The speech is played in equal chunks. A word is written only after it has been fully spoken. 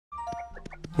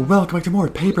Welcome back to more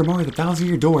Paper Mario the Thousand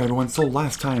Year Door, everyone. So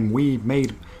last time we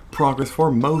made progress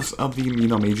for most of the,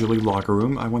 Major League Locker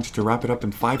Room. I wanted to wrap it up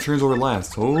in 5 turns or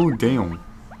less. Oh, damn.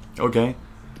 Okay.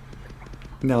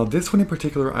 Now, this one in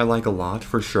particular I like a lot,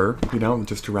 for sure.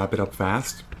 Just to wrap it up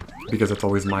fast. Because that's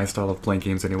always my style of playing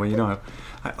games anyway.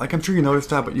 I'm sure you noticed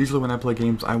that, but usually when I play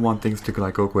games, I want things to,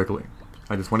 go quickly.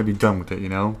 I just want to be done with it,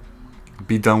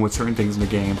 Be done with certain things in the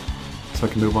game, so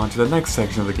I can move on to the next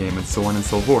section of the game, and so on and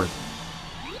so forth.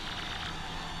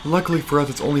 Luckily for us,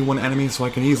 it's only one enemy, so I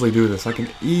can easily do this. I can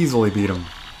easily beat him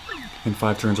in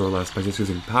 5 turns or less by just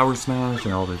using Power Smash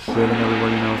and all this shit and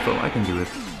everywhere, so I can do it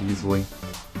easily.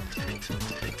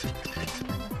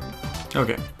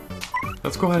 Okay,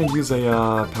 let's go ahead and use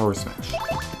a Power Smash.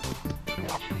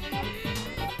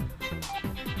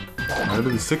 That'll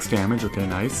do 6 damage, okay,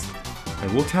 nice. I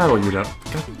will tattle you, though.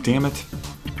 God damn it.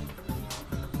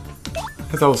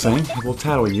 As I was saying, I will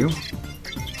tattle you.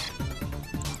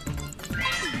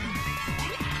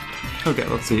 Okay,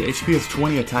 let's see. HP is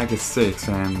 20, attack is 6,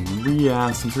 and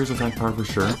yeah, some serious attack power for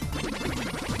sure.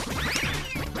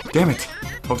 Damn it!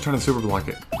 I was trying to super block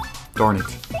it. Darn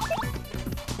it.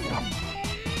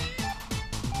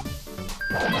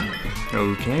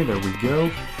 Okay, there we go.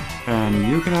 And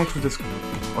you can actually just...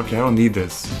 Okay, I don't need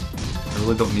this. I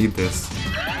really don't need this.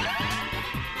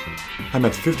 I'm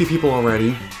at 50 people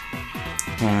already,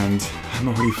 and I'm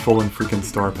already full in freaking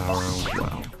star power. Oh,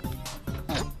 wow.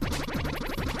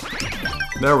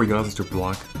 There we go, that's a super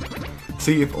block.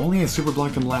 See, if only I super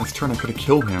blocked him last turn, I could have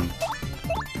killed him.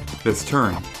 This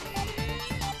turn.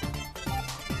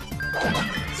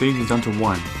 See, he's down to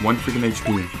 1. 1 freaking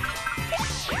HP.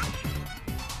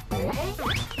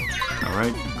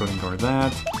 Alright, go ahead and guard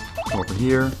that. Come over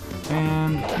here.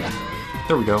 And...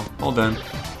 there we go, all done.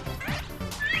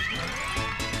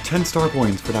 10 star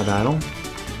points for that battle.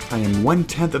 I am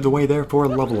 1/10 of the way there for a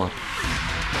level up.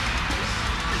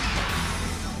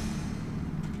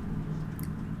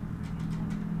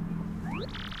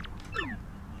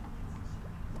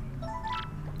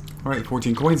 Alright,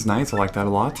 14 coins, nice, I like that a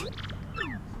lot.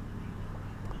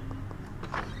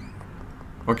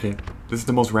 Okay, this is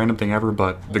the most random thing ever,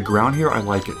 but the ground here, I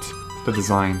like it. The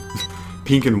design.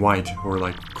 Pink and white, or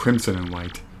like crimson and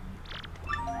white.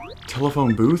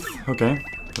 Telephone booth? Okay,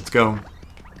 let's go.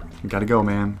 Gotta go,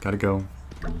 man, gotta go.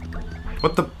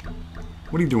 What the...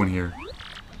 what are you doing here?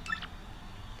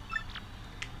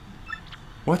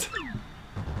 What?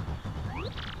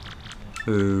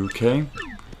 Okay.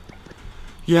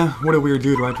 Yeah, what a weird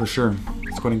dude, right, for sure.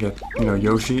 Let's go ahead and get,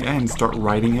 Yoshi and start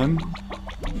riding him.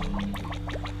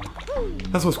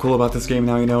 That's what's cool about this game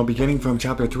now, beginning from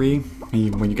Chapter 3,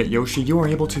 when you get Yoshi, you are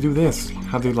able to do this.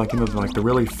 Have the, the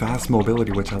really fast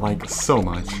mobility, which I like so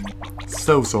much.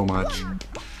 So much.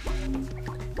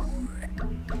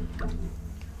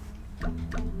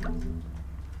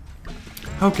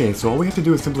 Okay, so all we have to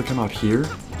do is simply come out here,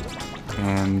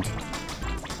 and...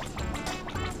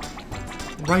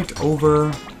 right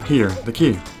over here, the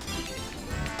key.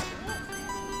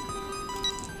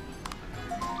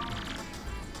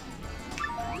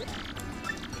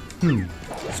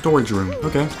 Storage room,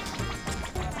 okay.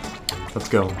 Let's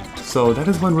go. So that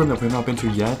is one room that we've not been to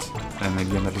yet, and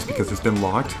again, that's just because it's been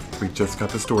locked. We just got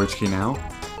the storage key now.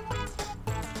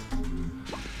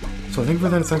 So I think for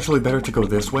that it's actually better to go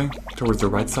this way, towards the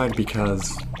right side,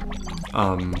 because,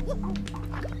 I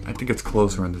think it's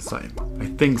closer on this side. I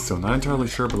think so, not entirely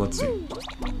sure, but let's see.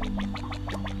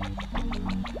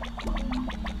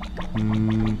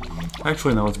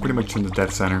 Actually no, it's pretty much in the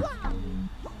dead center.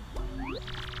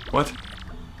 What?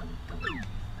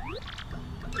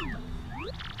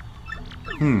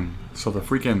 So the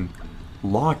freaking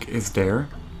lock is there.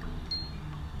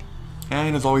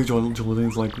 And as always,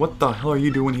 Jolene's like, what the hell are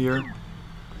you doing here?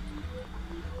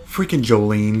 Freaking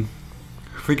Jolene.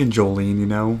 Freaking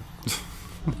Jolene,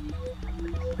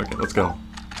 Okay, let's go.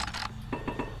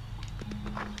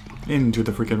 Into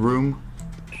the freaking room.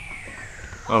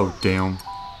 Oh, damn.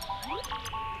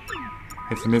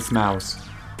 It's Miss Mouse.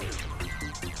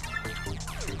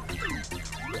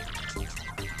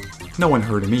 No one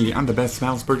heard of me. I'm the best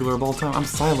mouse burglar of all time. I'm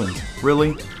silent.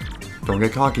 Really? Don't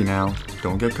get cocky now.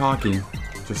 Don't get cocky.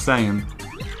 Just saying.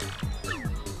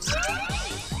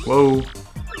 Whoa.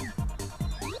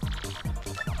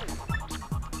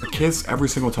 A kiss every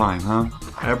single time, huh?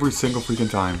 Every single freaking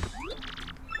time.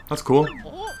 That's cool.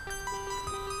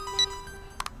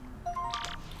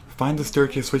 Find the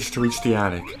staircase switch to reach the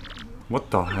attic.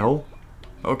 What the hell?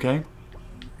 Okay.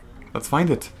 Let's find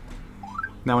it.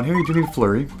 Now in here you do need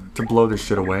Flurry to blow this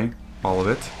shit away. All of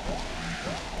it.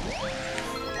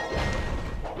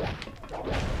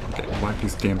 Okay, whack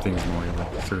these damn things more,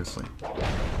 like, seriously.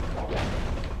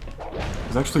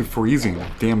 It's actually freezing.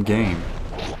 Damn game.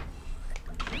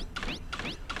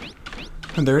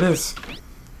 And there it is.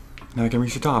 Now I can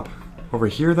reach the top. Over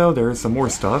here, though, there is some more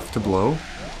stuff to blow.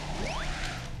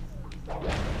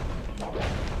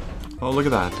 Oh, look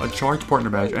at that. A charged partner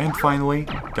badge. And finally,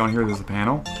 down here there's a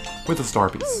panel with a star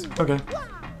piece. Okay.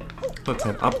 Let's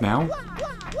head up now.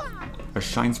 A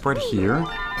shine spread here.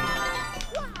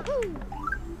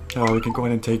 Oh, we can go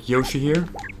ahead and take Yoshi here.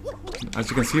 As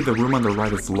you can see, the room on the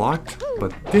right is locked,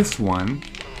 but this one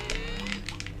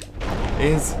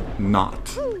is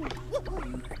not.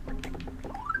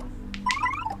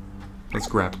 Let's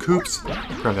grab Koops.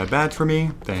 Grab that badge for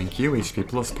me. Thank you. HP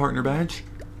Plus partner badge.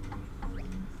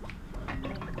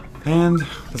 And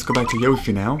let's go back to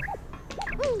Yoshi now.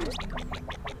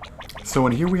 So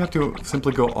in here we have to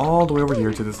simply go all the way over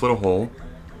here to this little hole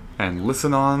and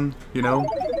listen on, you know,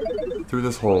 through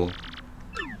this hole.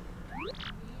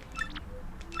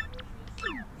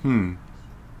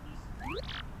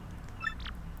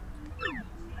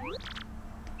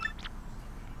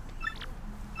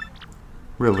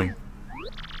 Really?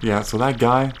 Yeah, so that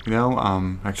guy, you know,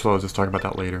 actually I'll just talk about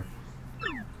that later.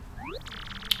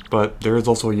 But there is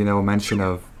also, you know, a mention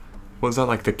of, what was that,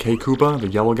 like the K-Koopa, the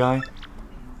yellow guy?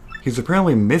 He's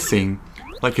apparently missing.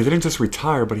 Like, he didn't just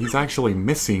retire, but he's actually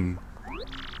missing.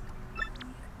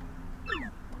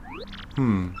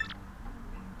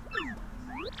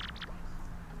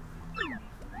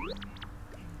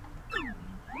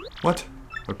 What?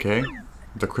 Okay.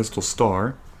 The crystal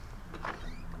star.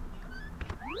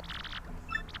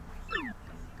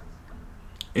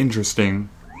 Interesting.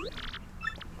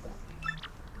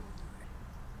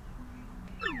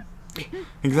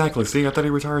 Exactly, see, I thought he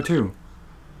retired too.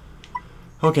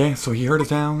 Okay, so he heard us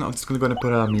down. I'm just gonna go ahead and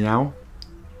put a meow.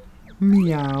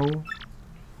 Meow.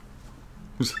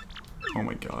 Oh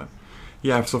my god.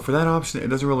 Yeah, so for that option, it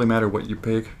doesn't really matter what you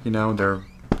pick, you know, they're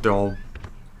all,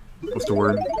 what's the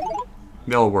word?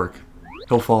 They all work.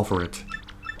 He'll fall for it.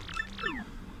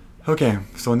 Okay,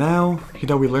 so now, you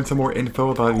know, we learned some more info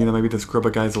about, you know, maybe this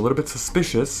Grubba guy's a little bit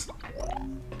suspicious.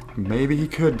 Maybe he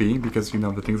could be, because, you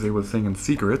know, the things he was saying in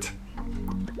secret.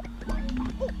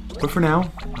 But for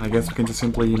now, I guess we can just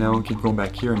simply, you know, keep going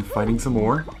back here and fighting some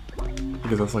more.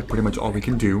 Because that's, like, pretty much all we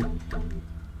can do.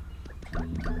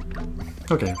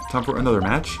 Okay, time for another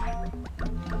match.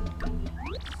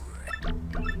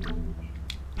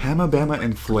 Hamma, Bamma,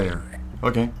 and Flare.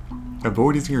 Okay.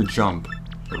 Avoid using your jump.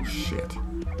 Oh, shit.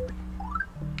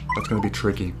 That's gonna be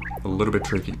tricky. A little bit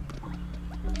tricky.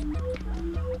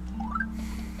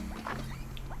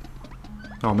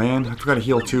 Oh man, I forgot to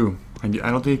heal too. And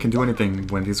I don't think you can do anything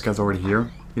when these guys are already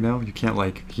here. You know, you can't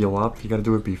like heal up. You gotta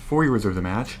do it before you reserve the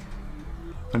match.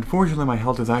 Unfortunately, my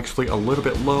health is actually a little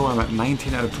bit low. I'm at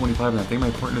 19 out of 25, and I think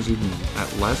my partner's even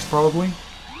at less, probably.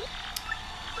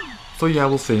 So yeah,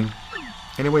 we'll see.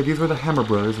 Anyway, these were the Hammer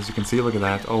Brothers, as you can see. Look at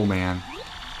that. Oh man.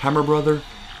 Hammer Brother,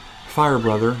 Fire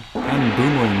Brother, and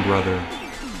Boomerang Brother.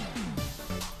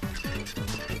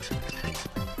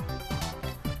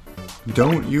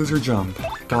 Don't use your jump.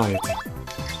 Got it.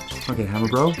 Okay, Hammer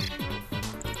Bro.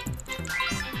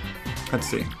 Let's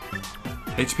see.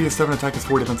 HP is 7, attack is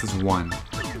 4, defense is 1.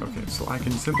 Okay, so I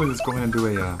can simply just go ahead and do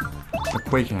a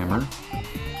Quake Hammer.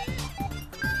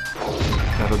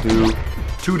 That'll do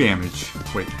 2 damage.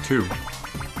 Wait, 2.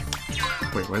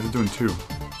 Wait, why is it doing 2?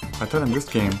 I thought in this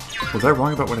game... Was I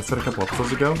wrong about what I said a couple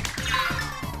episodes ago?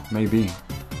 Maybe.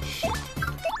 Shit.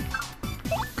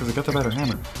 Because I got the better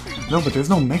hammer. No, but there's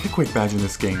no Mecha Quake badge in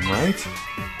this game, right?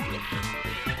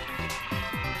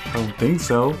 I don't think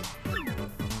so.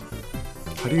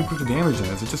 How do you improve the damage then?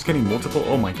 Is it just getting multiple?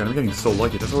 Oh my god, I'm getting so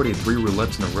lucky. That's already 3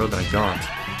 roulettes in a row that I got.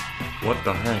 What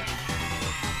the heck?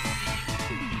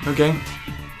 Okay.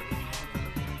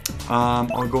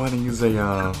 I'll go ahead and use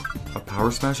a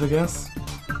power smash, I guess.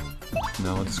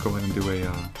 No, I'll just go ahead and do a,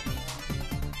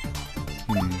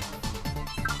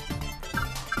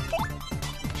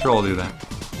 Sure, I'll do that.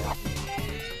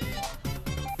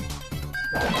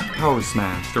 Power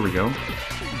smash, there we go.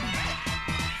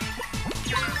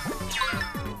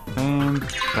 And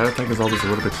that attack is always a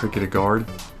little bit tricky to guard.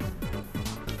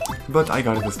 But I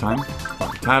got it this time.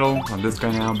 Tattle on this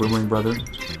guy now, Boomerang Brother.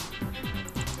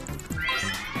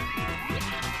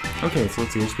 Okay, so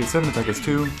let's see, HP 7, attack is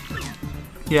 2.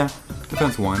 Yeah,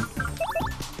 defense 1.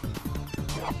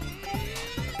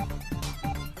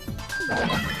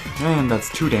 And that's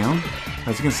 2 down.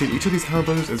 As you can see, each of these Hammer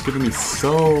Brothers is giving me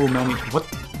so many... What?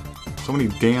 So many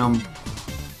damn...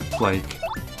 like...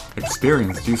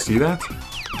 experience. Do you see that?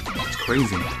 It's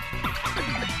crazy.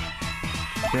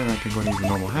 Then I can go ahead and use a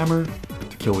normal hammer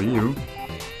to kill you.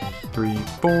 3,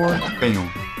 4, bam.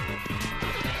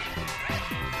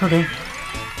 Okay.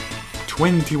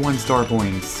 21 star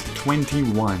points.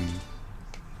 21.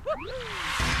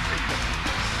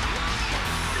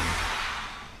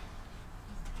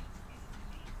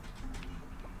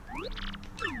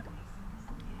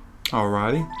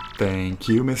 Alrighty. Thank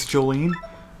you, Miss Jolene.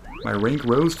 My rank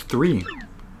rose to 3.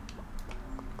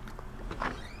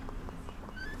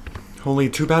 Only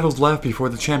 2 battles left before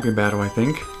the champion battle, I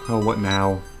think. Oh, what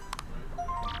now?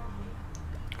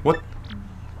 What?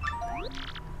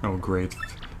 Oh, great.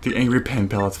 The angry pen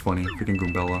pal, that's funny. Freaking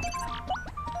Goombella.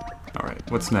 Alright,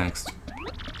 what's next?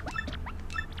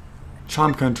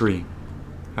 Chomp Country.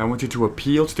 I want you to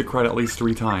appeal to the crowd at least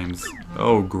 3 times.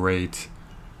 Oh, great.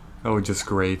 Oh, just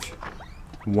great.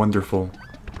 Wonderful.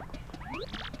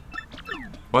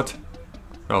 What?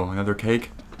 Oh, another cake?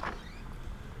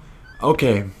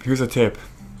 Okay, here's a tip.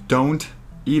 Don't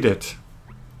eat it.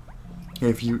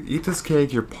 If you eat this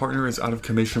cake, your partner is out of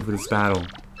commission for this battle.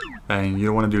 And you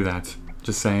don't want to do that.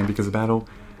 Just saying, because the battle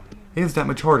is that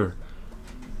much harder.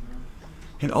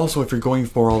 And also, if you're going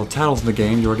for all the tattles in the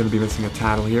game, you're going to be missing a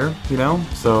tattle here, you know?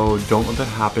 So don't let that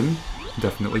happen.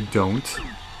 Definitely don't.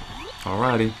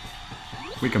 Alrighty.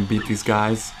 We can beat these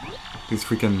guys. These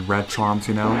freaking red charms,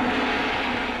 you know?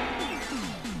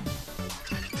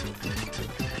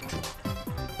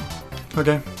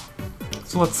 Okay.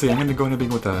 So let's see. I'm going to go ahead and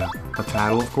begin with a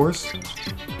tattle, of course.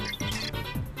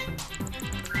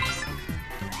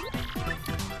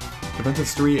 Prevent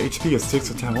is 3 HP, is 6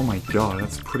 attack. Oh my god,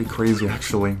 that's pretty crazy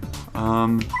actually.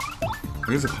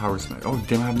 Here's a power smash. Oh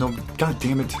damn, I have no. God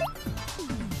damn it.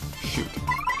 Shoot.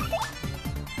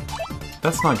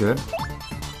 That's not good.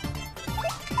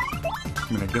 I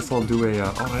mean, I guess I'll do a.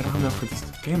 Oh, I don't have enough for this.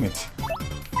 Damn it.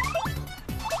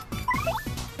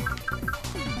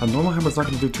 A normal hammer's not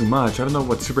going to do too much. I don't know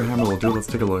what super hammer will do. Let's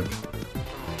take a look.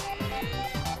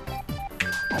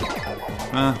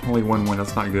 Only 1-1.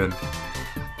 That's not good.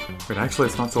 But actually,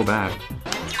 it's not so bad.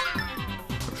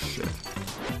 Oh shit.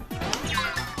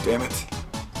 Damn it.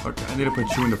 Okay, I need to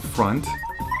put you in the front.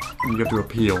 And you have to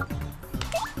appeal.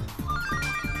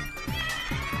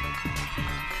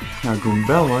 Now,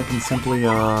 Goombella can simply,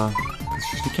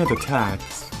 she can't attack.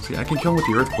 See, I can kill him with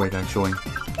the Earthquake, actually.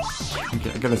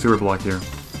 Okay, I got a super block here.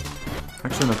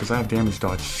 Actually, no, because I have damage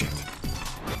dodge. Shit.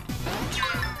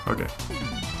 Okay.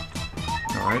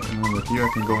 Alright, and then with you, I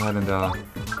can go ahead and,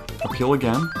 appeal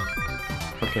again.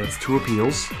 Okay, it's 2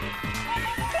 appeals.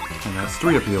 And that's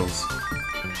 3 appeals.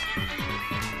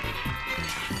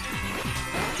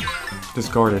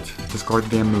 Discard it. Discard the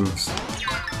damn moves.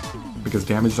 Because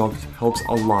damage helps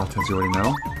a lot, as you already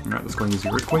know. Alright, let's go and use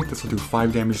the Earthquake. This will do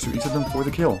 5 damage to each of them for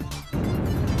the kill.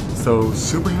 So,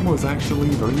 Super Hammer was actually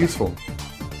very useful.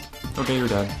 Okay, you're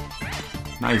dead.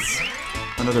 Nice.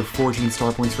 Another 14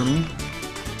 star points for me.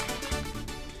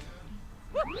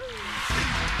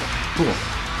 Cool.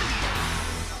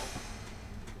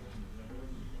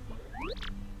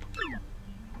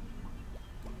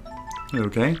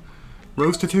 Okay.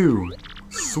 Rose to 2.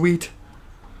 Sweet.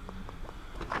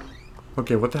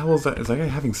 Okay, what the hell is that? Is that guy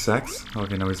having sex?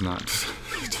 Okay, no, he's not.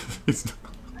 He's not.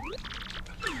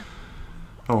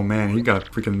 Oh man, he got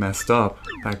freaking messed up.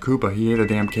 That Koopa, he ate a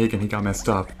damn cake and he got messed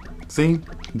up. See?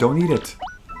 Don't eat it.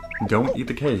 Don't eat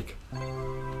the cake.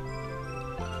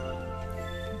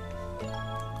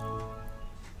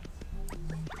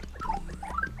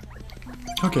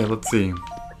 Okay, let's see.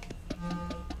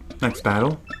 Next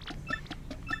battle.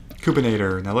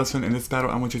 Koopinator. Now listen, in this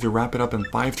battle I want you to wrap it up in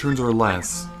 5 turns or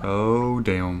less. Oh,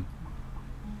 damn.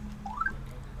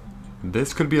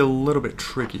 This could be a little bit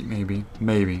tricky, maybe.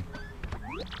 Maybe.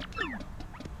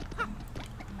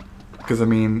 Because, I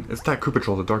mean, it's that Koopa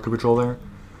Troll, the Dark Koopa Troll there,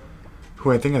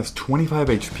 who I think has 25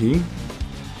 HP.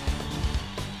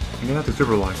 I'm gonna have to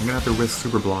super block. I'm gonna have to risk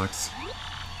super blocks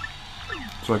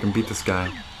so I can beat this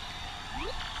guy.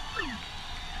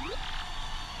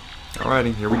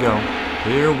 Alrighty, here we go.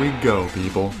 Here we go,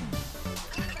 people.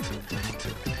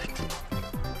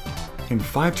 In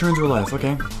 5 turns or less,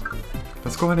 okay.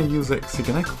 Let's go ahead and use it. See,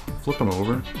 can I flip him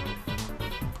over?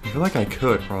 I feel like I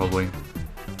could, probably.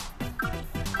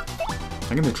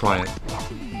 I'm gonna try it.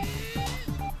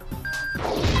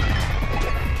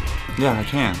 Yeah, I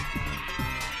can.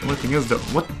 The only thing is that,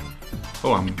 what?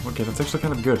 Oh, okay, that's actually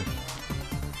kind of good.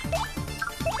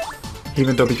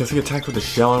 Even though, because he attacked with the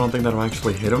shell, I don't think that'll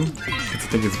actually hit him. Because the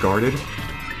thing is guarded.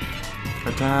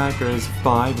 Attack is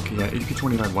 5. Okay, yeah, HP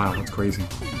 25. Wow, that's crazy.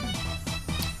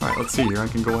 Alright, let's see here. I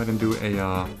can go ahead and do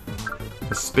a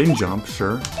spin jump,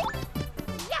 sure.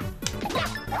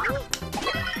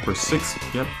 For 6,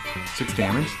 yep, 6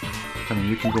 damage. And then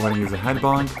you can go ahead and use a head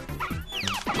bonk.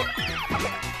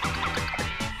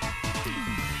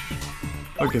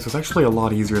 Okay, so it's actually a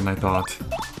lot easier than I thought.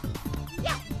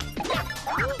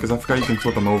 Because I forgot you can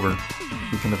flip them over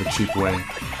in kind of a cheap way.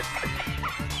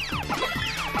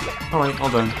 Alright, all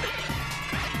done.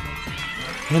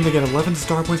 And they get 11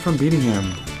 star points from beating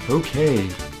him. Okay.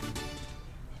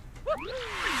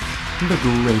 The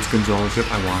great Gonzalez ship.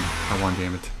 I won,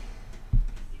 damn it.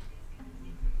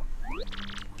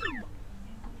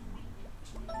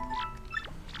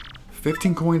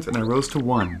 $15 coins and I rose to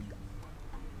 1.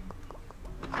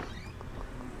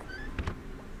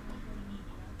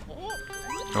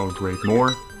 Oh great,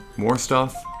 more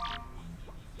stuff.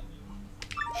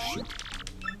 Shoot.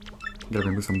 Gotta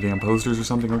remove some damn posters or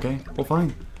something, okay? Well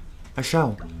fine. I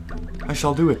shall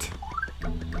do it.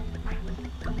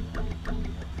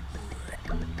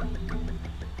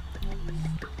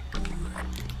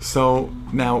 So,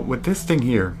 now with this thing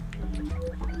here,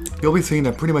 you'll be seeing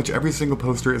that pretty much every single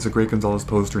poster is a Great Gonzalez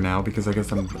poster now, because I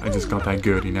guess I just got that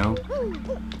good, you know?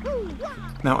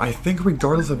 Now, I think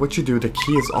regardless of what you do, the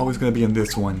key is always going to be in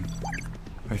this one.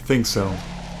 I think so.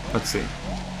 Let's see.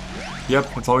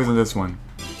 Yep, it's always in this one.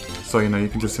 So, you know, you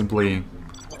can just simply...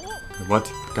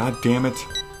 What? God damn it.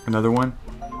 Another one?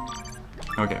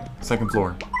 Okay, second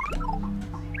floor.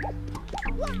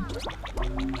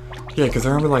 Yeah, because I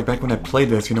remember, like, back when I played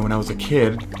this, you know, when I was a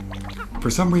kid,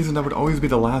 for some reason that would always be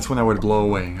the last one I would blow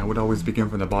away. I would always begin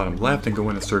from the bottom left and go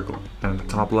in a circle. And the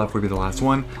top left would be the last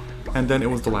one, and then it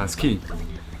was the last key.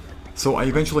 So I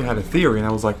eventually had a theory, and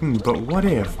I was like, but what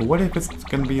if? What if it's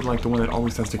going to be like the one that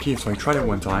always has the key? So I tried it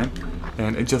one time,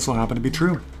 and it just so happened to be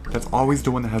true. That's always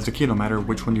the one that has the key, no matter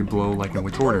which one you blow, like in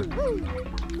which order.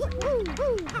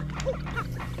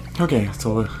 Okay,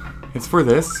 so it's for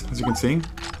this, as you can see.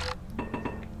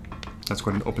 Let's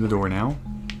go ahead and open the door now.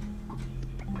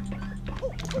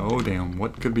 Oh damn,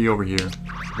 what could be over here?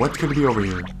 What could be over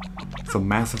here? Some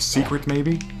massive secret,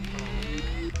 maybe?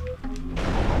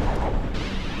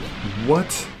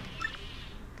 What?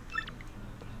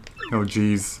 Oh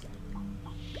jeez.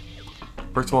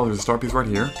 First of all, there's a star piece right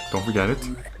here. Don't forget it.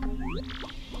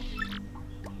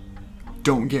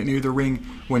 Don't get near the ring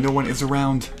when no one is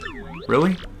around.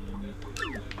 Really?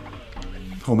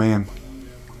 Oh man.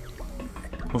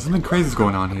 Well, something crazy is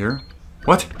going on here.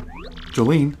 What?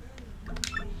 Jolene?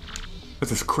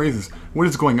 This is crazy. What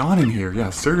is going on in here? Yeah,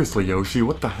 seriously, Yoshi,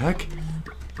 what the heck?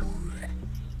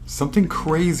 Something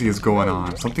crazy is going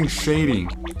on. Something shady.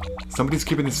 Somebody's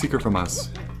keeping a secret from us.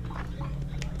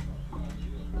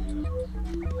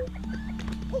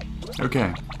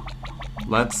 Okay.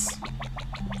 Let's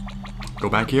go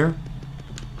back here.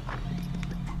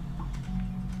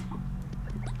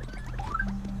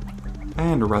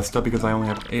 And rest up because I only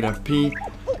have 8 FP.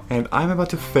 And I'm about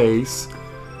to face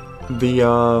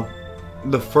the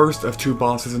first of 2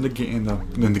 bosses in the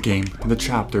in the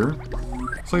chapter.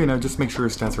 So, you know, just make sure your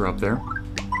stats are up there.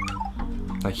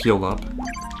 I heal up.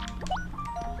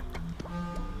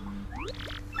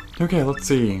 Okay, let's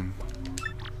see.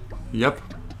 Yep.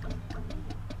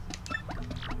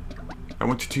 I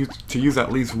want you to use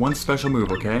at least one special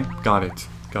move, okay? Got it.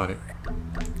 Got it.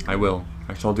 I will.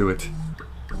 I shall do it.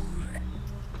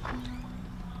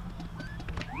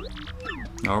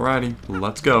 Alrighty,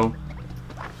 let's go.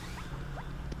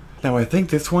 Now I think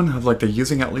this one, of like the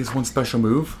using at least one special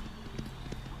move,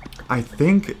 I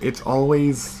think it's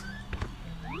always,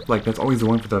 like that's always the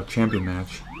one for the champion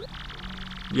match.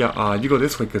 Yeah, you go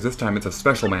this way because this time it's a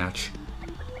special match.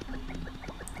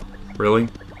 Really?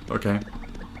 Okay.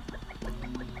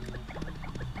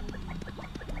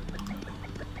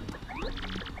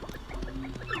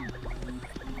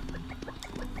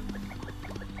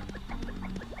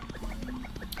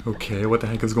 Okay, what the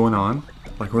heck is going on?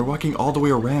 Like, we're walking all the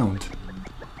way around.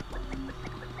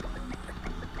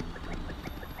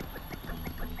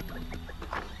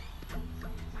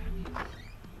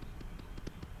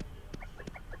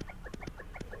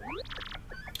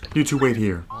 You two wait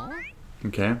here.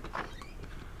 Okay.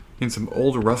 In some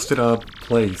old rusted up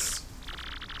place.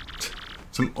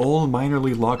 Some old minor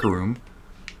league locker room.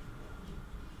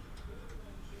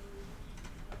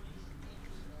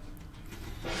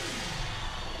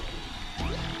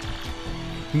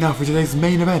 Now for today's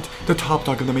main event, the top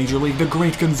dog of the Major League, the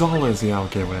Great Gonzalez. Yeah,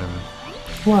 okay, whatever.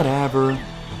 Whatever.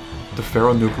 The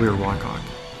ferronuclear Rawk Hawk.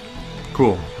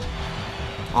 Cool.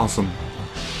 Awesome.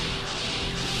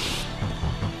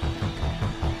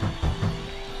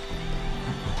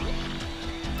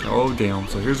 Oh, damn.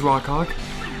 So here's Rawk Hawk.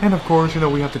 And of course, you know,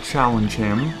 we have to challenge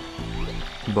him.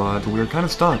 But we're kind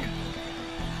of stuck.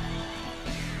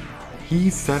 He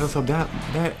set us up that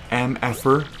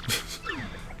MFer.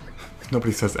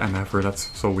 Nobody says MFer,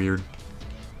 that's so weird.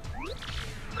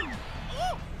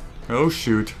 Oh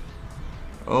shoot.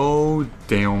 Oh,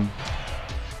 damn.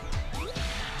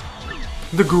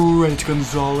 The Great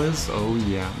Gonzalez. Oh,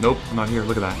 yeah. Nope, I'm not here.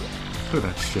 Look at that. Look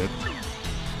at that shit.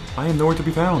 I am nowhere to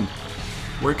be found.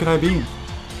 Where could I be?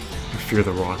 I fear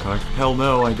the Rawk Hawk. Hell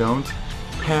no, I don't.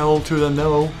 Hell to the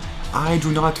no. I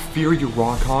do not fear you,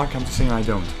 Rawk Hawk. I'm just saying I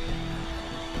don't.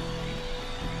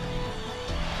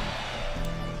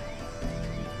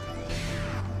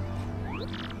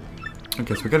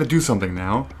 Okay, so we gotta do something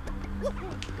now.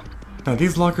 Now,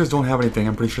 these lockers don't have anything.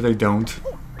 I'm pretty sure they don't.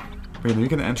 Wait, you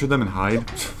can enter them and hide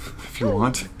if you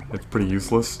want. It's pretty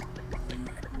useless.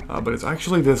 But it's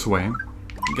actually this way.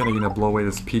 You gotta, blow away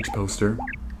this peach poster.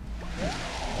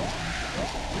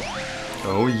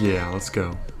 Oh yeah, let's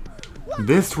go.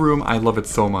 This room, I love it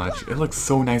so much. It looks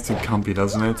so nice and comfy,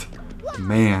 doesn't it?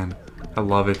 Man, I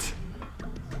love it.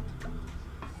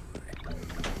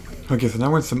 Okay, so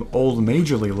now we're in some old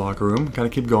Majorly locker room. Gotta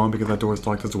keep going because that door is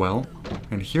locked as well.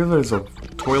 And here there's a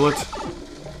toilet.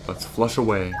 Let's flush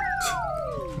away.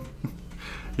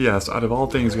 Yes, out of all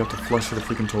things, you have to flush the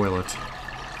freaking toilet.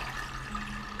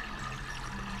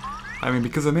 I mean,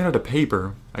 because I'm made out of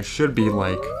paper, I should be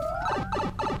like,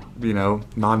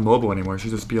 non-mobile anymore. It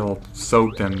should just be all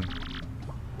soaked and...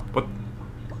 What?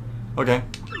 Okay.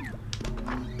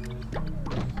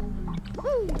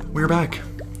 We're back.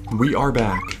 We are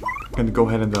back. I'm gonna go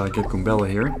ahead and get Goombella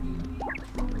here.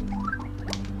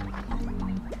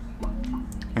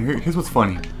 And here's what's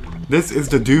funny. This is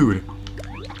the dude.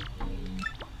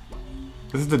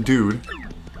 This is the dude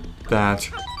that,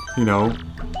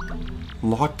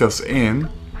 locked us in.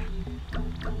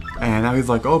 And now he's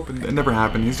like, oh, it never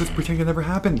happened. He's just pretending it never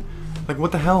happened. Like,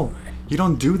 what the hell? You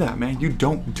don't do that, man. You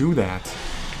don't do that.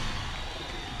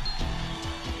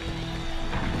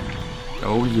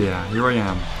 Oh yeah, here I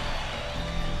am.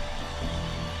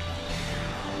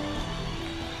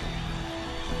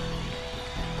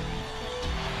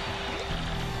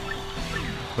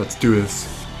 Let's do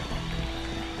this.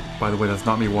 By the way, that's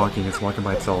not me walking, it's walking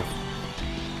by itself.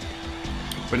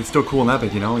 But it's still cool and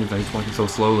epic, he's walking so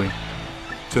slowly.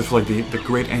 Just for like the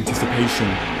great anticipation.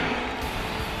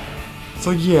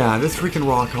 So yeah, this freaking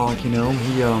Rawk Hawk,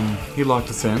 he locked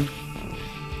us in.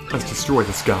 Let's destroy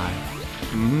this guy.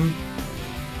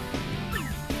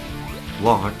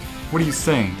 Locked? What are you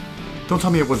saying? Don't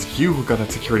tell me it was you who got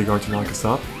that security guard to lock us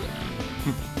up.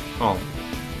 Oh,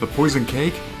 the poison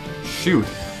cake? Shoot.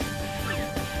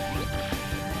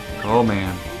 Oh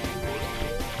man.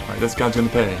 Alright, this guy's gonna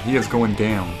pay. He is going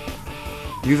down.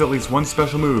 Use at least one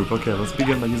special move. Okay, let's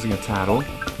begin by using a tattle,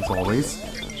 as always.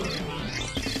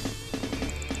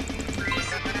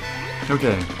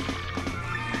 Okay.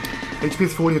 HP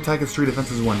is 40, attack is 3, defense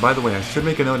is 1. By the way, I should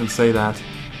make a note and say that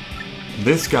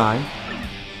this guy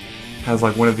has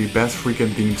like one of the best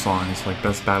freaking theme songs, like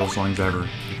best battle songs ever.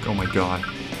 Like, oh my god.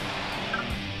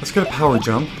 Let's get a power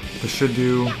jump. This should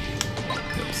do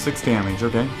 6 damage,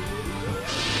 okay.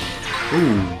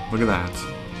 Ooh, look at that.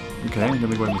 Okay, I'm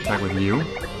gonna go ahead and attack with you.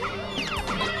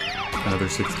 Another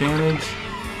 6 damage.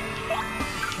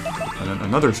 And then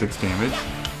another 6 damage.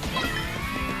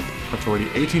 That's already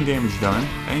 18 damage done.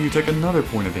 And you take another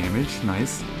point of damage.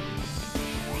 Nice.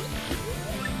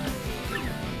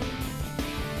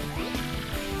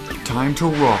 Time to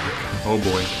rock. Oh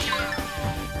boy.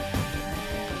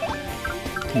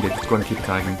 Okay, just go ahead and keep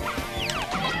attacking.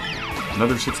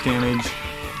 Another 6 damage.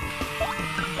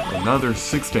 Another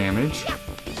 6 damage.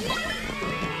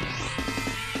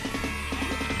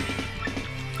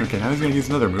 Okay, now he's gonna use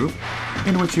another move,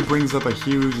 in which he brings up a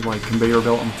huge, like, conveyor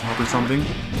belt on the top or something.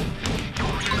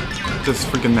 Just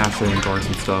freaking mash hitting guards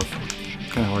and stuff.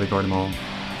 Kinda hard to guard them all.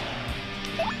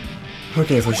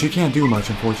 Okay, so she can't do much,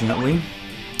 unfortunately.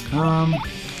 I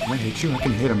might hit you. I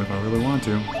can hit him if I really want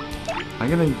to. I'm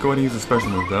gonna go ahead and use a special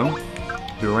move, though.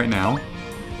 Do it right now.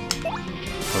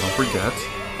 So don't forget.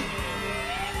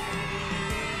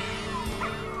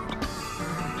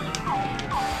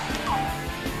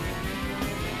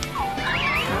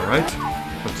 Alright,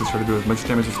 let's just try to do as much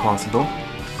damage as possible.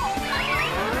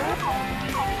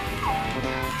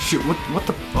 Shit, what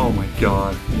the? Oh my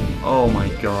god. Oh my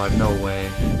god, no way.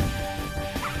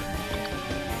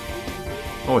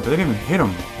 Oh, it didn't even hit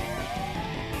him.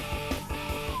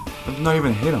 That did not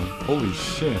even hit him. Holy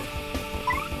shit.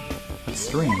 That's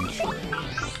strange.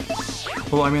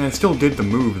 Well, I mean, I still did the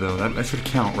move, though. That should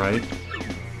count, right?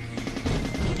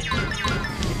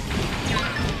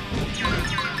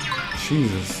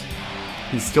 Jesus.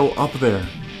 He's still up there.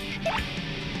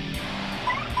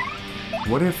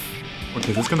 What if...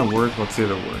 Okay, is this gonna work? Let's see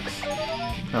if it works.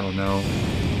 I don't know.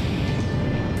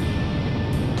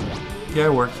 Yeah,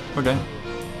 it worked. Okay.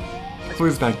 So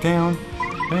he's back down.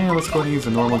 And let's go ahead and use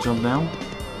a normal jump now.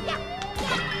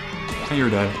 And you're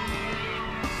dead.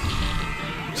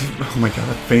 Oh my god,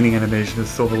 that feigning animation is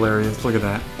so hilarious. Look at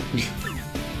that.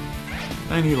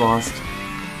 And he lost.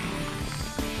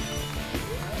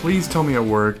 Please tell me it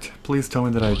worked. Please tell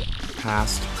me that I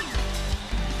passed.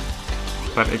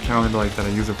 But it counted like that I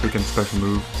used a freaking special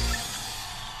move.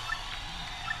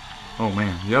 Oh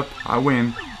man, yep, I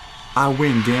win. I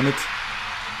win, damn it.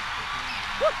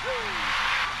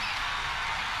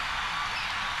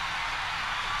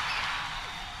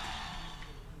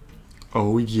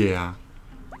 Oh yeah.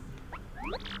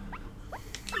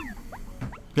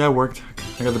 Yeah, it worked.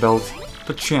 I got the belt.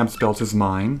 The champ's belt is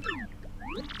mine.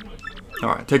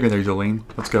 Alright, take me there, Jolene.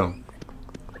 Let's go.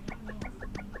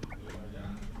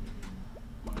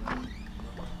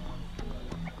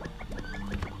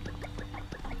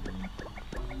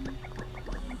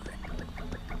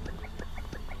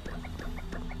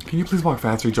 Can you please walk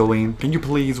faster, Jolene? Can you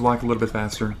please walk a little bit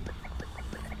faster?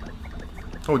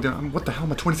 Oh, damn, what the hell?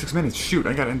 I'm at 26 minutes. Shoot,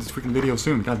 I gotta end this freaking video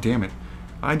soon. God damn it.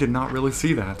 I did not really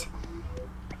see that.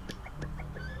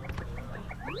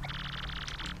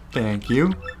 Thank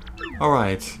you.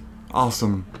 Alright.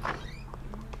 Awesome.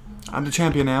 I'm the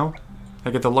champion now.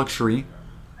 I get the luxury.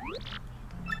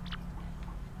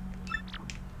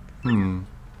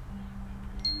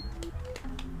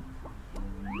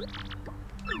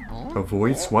 A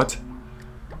voice? What?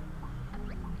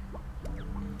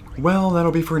 Well,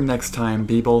 that'll be for next time,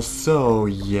 people. So,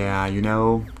 yeah, you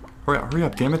know... Hurry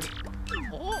up, damn it.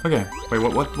 Okay. Wait,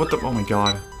 what the... Oh my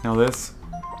god. Now this.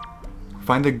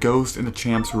 Find a ghost in the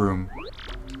champ's room.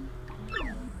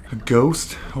 A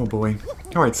ghost? Oh boy.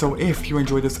 Alright, so if you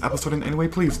enjoyed this episode in any way,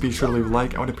 please be sure to leave a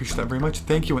like. I would appreciate that very much.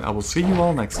 Thank you, and I will see you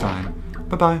all next time.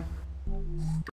 Bye-bye.